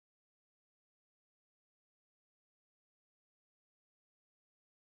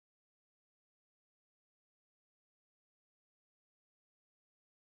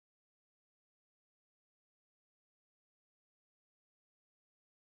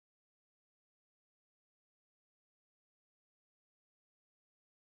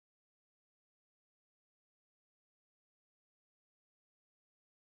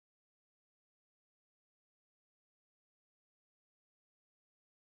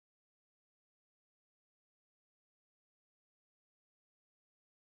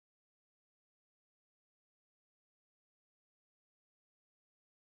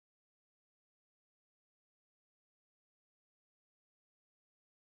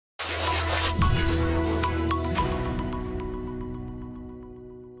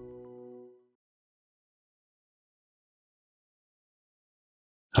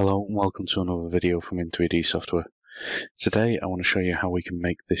Hello and welcome to another video from In3D Software. Today I want to show you how we can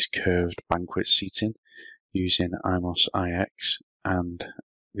make this curved banquet seating using imos IX and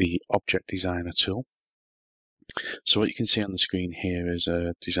the Object Designer tool. So what you can see on the screen here is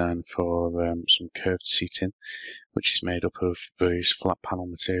a design for some curved seating, which is made up of various flat panel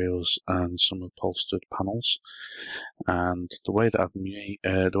materials and some upholstered panels. And the way that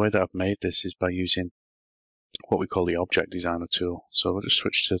I've made this is by using what we call the Object Designer tool. So we'll just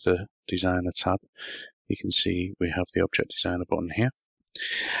switch to the Designer tab. You can see we have the Object Designer button here.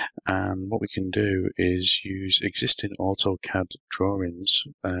 And what we can do is use existing AutoCAD drawings,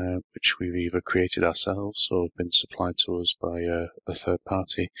 which we've either created ourselves or have been supplied to us by a third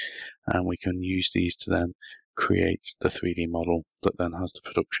party. And we can use these to then create the 3D model that then has the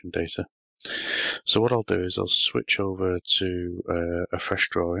production data. So what I'll do is I'll switch over to a fresh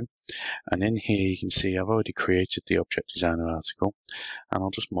drawing, and in here you can see I've already created the Object Designer article, and I'll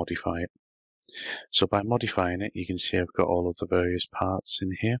just modify it. So by modifying it, you can see I've got all of the various parts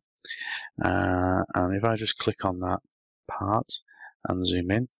in here, and if I just click on that part and zoom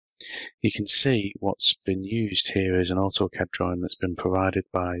in, you can see what's been used here is an AutoCAD drawing that's been provided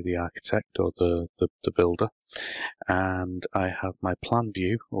by the architect or the builder, and I have my plan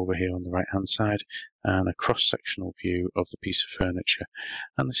view over here on the right hand side and a cross-sectional view of the piece of furniture,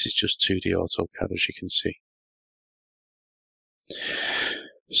 and this is just 2D AutoCAD, as you can see.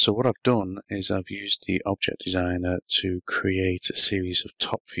 So what I've done is I've used the Object Designer to create a series of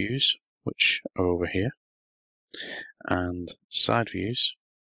top views, which are over here, and side views,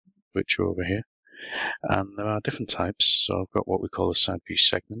 which are over here. And there are different types. So I've got what we call a side view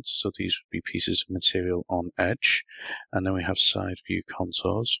segment. So these would be pieces of material on edge. And then we have side view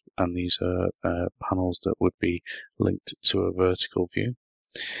contours, and these are panels that would be linked to a vertical view.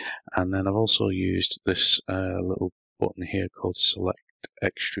 And then I've also used this little button here called Select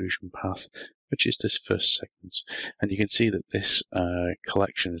Extrusion Path, which is this first segment. And you can see that this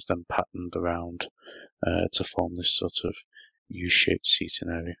collection is then patterned around to form this sort of U-shaped seating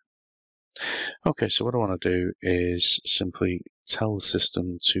area. Okay, so what I want to do is simply tell the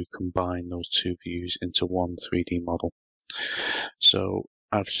system to combine those two views into one 3D model. So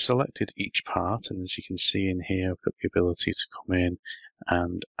I've selected each part, and as you can see in here, I've got the ability to come in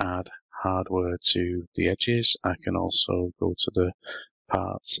and add hardware to the edges. I can also go to the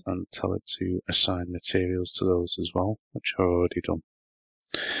parts and tell it to assign materials to those as well, which I've already done.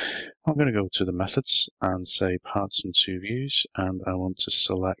 I'm going to go to the methods and say parts and two views, and I want to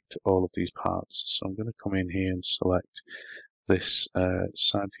select all of these parts. So I'm going to come in here and select this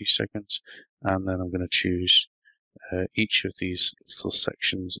side view segment, and then I'm going to choose each of these little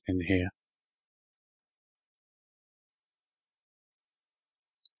sections in here.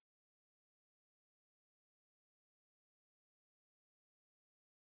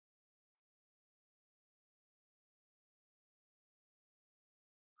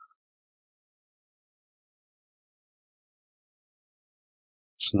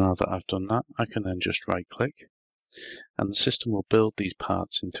 So now that I've done that, I can then just right click, and the system will build these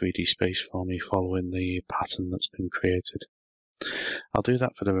parts in 3D space for me following the pattern that's been created. I'll do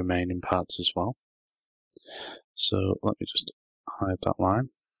that for the remaining parts as well. So let me just hide that line.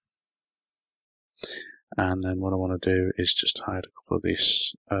 And then what I want to do is just hide a couple of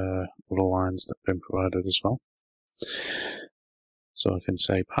these little lines that have been provided as well. So I can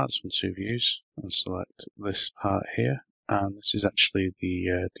say parts from two views and select this part here. And this is actually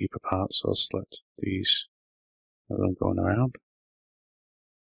the deeper part, so I'll select these as I'm going around.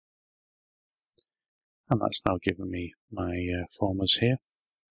 And that's now given me my formers here.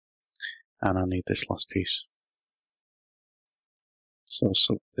 And I need this last piece. So I'll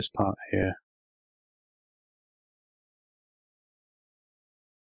select this part here.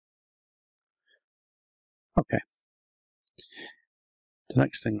 Okay. The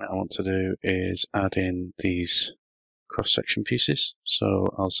next thing that I want to do is add in these cross-section pieces.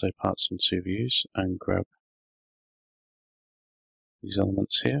 So I'll say parts from two views and grab these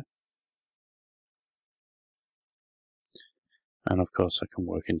elements here. And of course I can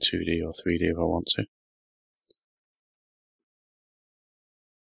work in 2D or 3D if I want to.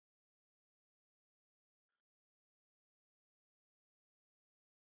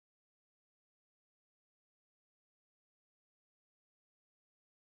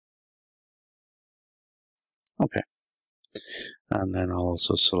 Okay. And then I'll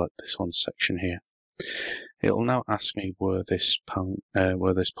also select this one section here. It'll now ask me where this point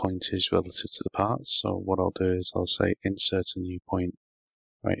is relative to the parts. So what I'll do is I'll say insert a new point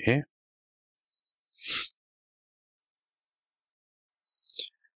right here.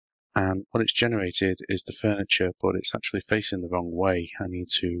 And what it's generated is the furniture, but it's actually facing the wrong way. I need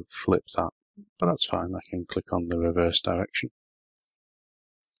to flip that, but that's fine. I can click on the reverse direction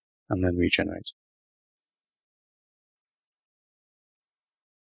and then regenerate.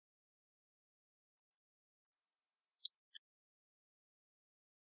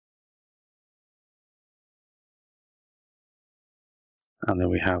 And then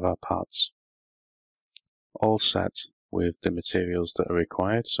we have our parts all set with the materials that are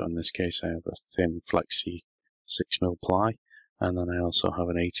required. So in this case, I have a thin flexi 6mm ply, and then I also have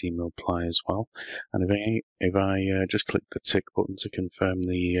an 18mm ply as well. And if I just click the tick button to confirm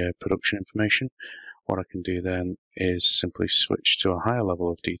the production information, what I can do then is simply switch to a higher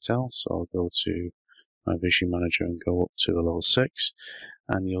level of detail. So I'll go to my Vision Manager and go up to a level 6,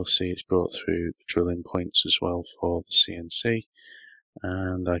 and you'll see it's brought through the drilling points as well for the CNC,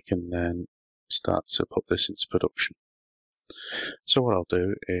 and I can then start to put this into production. So what I'll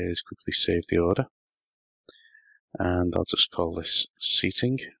do is quickly save the order, and I'll just call this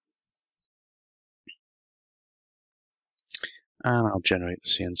seating, and I'll generate the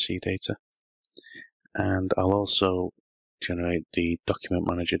CNC data, and I'll also generate the document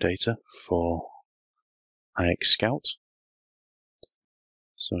manager data for IX Scout.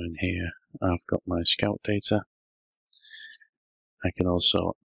 So in here I've got my Scout data. I can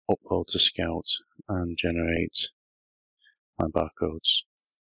also upload to Scout and generate my barcodes.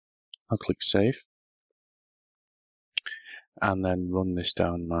 I'll click Save and then run this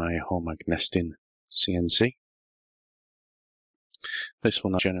down my HOMAG nesting CNC. This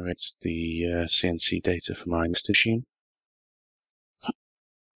will now generate the CNC data for my nesting machine.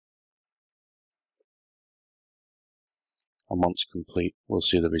 And once complete, we'll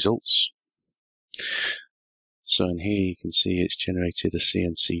see the results. So in here you can see it's generated a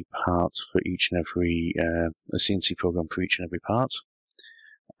CNC part for each and every, a CNC program for each and every part.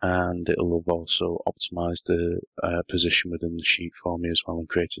 And it'll have also optimized the position within the sheet for me as well and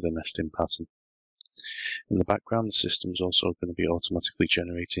created a nesting pattern. In the background, the system's also going to be automatically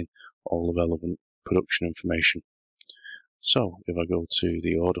generating all the relevant production information. So if I go to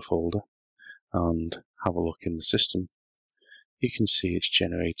the order folder and have a look in the system, you can see it's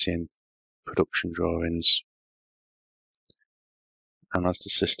generating production drawings. And as the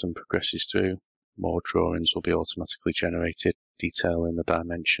system progresses through, more drawings will be automatically generated, detailing the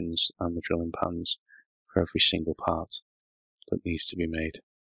dimensions and the drilling pans for every single part that needs to be made.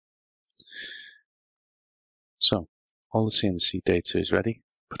 So, all the CNC data is ready,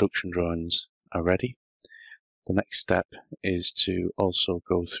 production drawings are ready. The next step is to also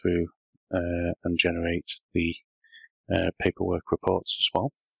go through and generate the paperwork reports as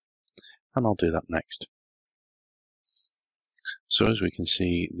well, and I'll do that next. So as we can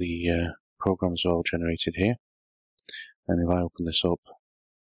see, the programs are all generated here, and if I open this up,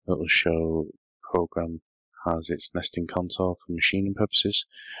 it will show program has its nesting contour for machining purposes,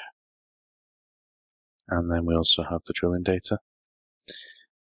 and then we also have the drilling data.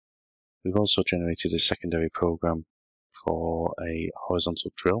 We've also generated a secondary program for a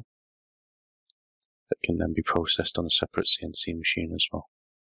horizontal drill that can then be processed on a separate CNC machine as well.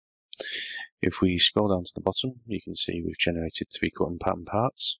 If we scroll down to the bottom, you can see we've generated 3 cut and pattern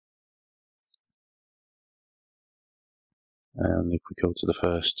parts. And if we go to the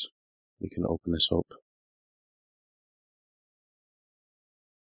first, we can open this up.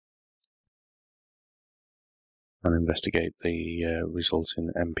 And investigate the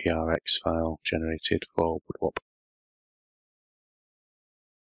resulting MPRX file generated for woodwop.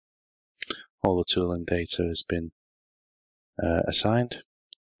 All the tooling data has been assigned.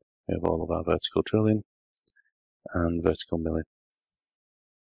 We have all of our vertical drilling and vertical milling.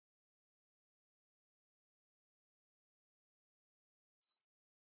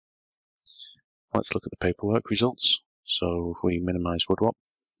 Let's look at the paperwork results. So if we minimize woodwop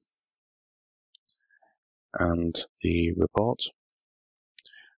and the report,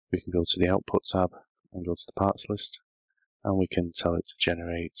 we can go to the output tab and go to the parts list, and we can tell it to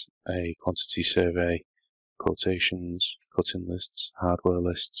generate a quantity survey, quotations, cutting lists, hardware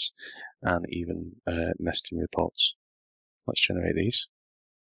lists, and even nesting reports. Let's generate these.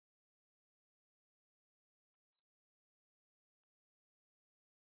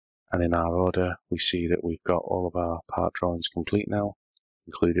 And in our order, we see that we've got all of our part drawings complete now,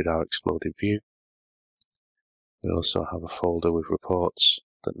 included our exploded view. We also have a folder with reports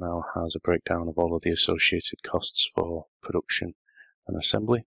that now has a breakdown of all of the associated costs for production and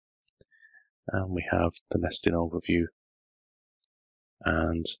assembly. And we have the nesting overview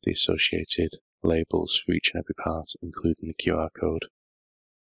and the associated labels for each and every part, including the QR code.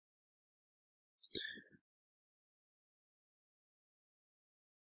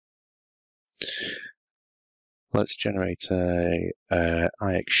 Let's generate a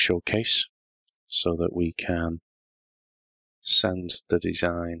IX showcase so that we can send the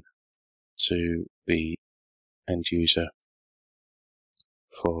design to the end user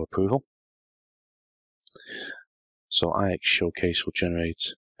for approval. So IX showcase will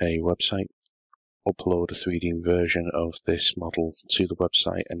generate a website, upload a 3D version of this model to the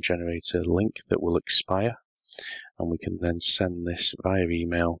website and generate a link that will expire, and we can then send this via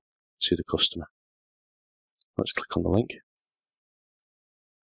email to the customer. Let's click on the link.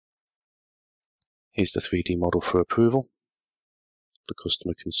 Here's the 3D model for approval. The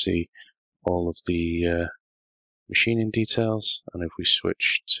customer can see all of the machining details, and if we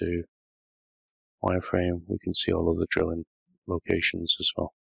switch to wireframe, we can see all of the drilling locations as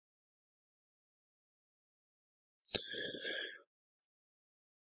well.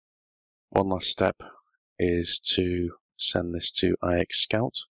 One last step is to send this to IX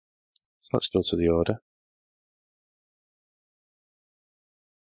Scout. So let's go to the order.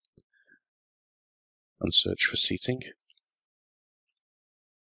 And search for seating.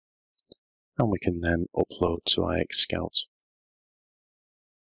 And we can then upload to IX Scout.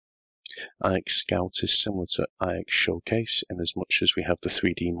 IX Scout is similar to IX Showcase in as much as we have the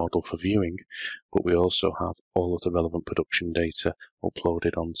 3D model for viewing, but we also have all of the relevant production data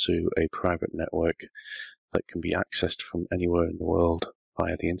uploaded onto a private network that can be accessed from anywhere in the world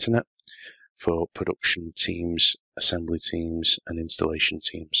via the internet for production teams, assembly teams, and installation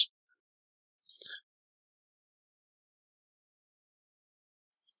teams.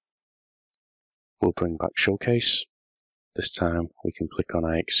 We'll bring back Showcase. This time we can click on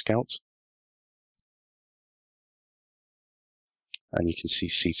IX Scout. And you can see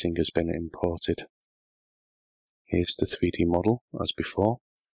seating has been imported. Here's the 3D model as before,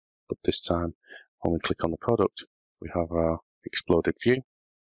 but this time when we click on the product, we have our exploded view.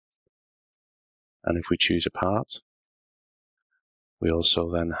 And if we choose a part, we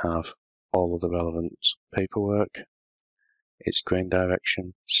also then have all of the relevant paperwork, its grain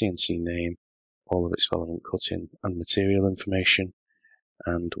direction, CNC name, all of its relevant cutting and material information,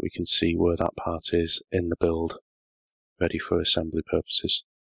 and we can see where that part is in the build, ready for assembly purposes.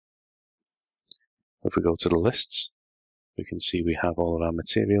 If we go to the lists, we can see we have all of our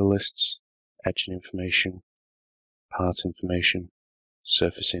material lists, edging information, part information,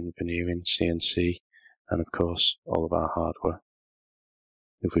 surfacing, veneering, CNC, and of course all of our hardware.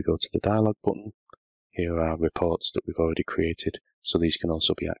 If we go to the dialog button, here are our reports that we've already created, so these can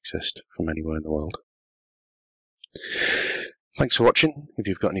also be accessed from anywhere in the world. Thanks for watching. If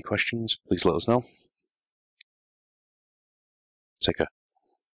you've got any questions, please let us know. Take care.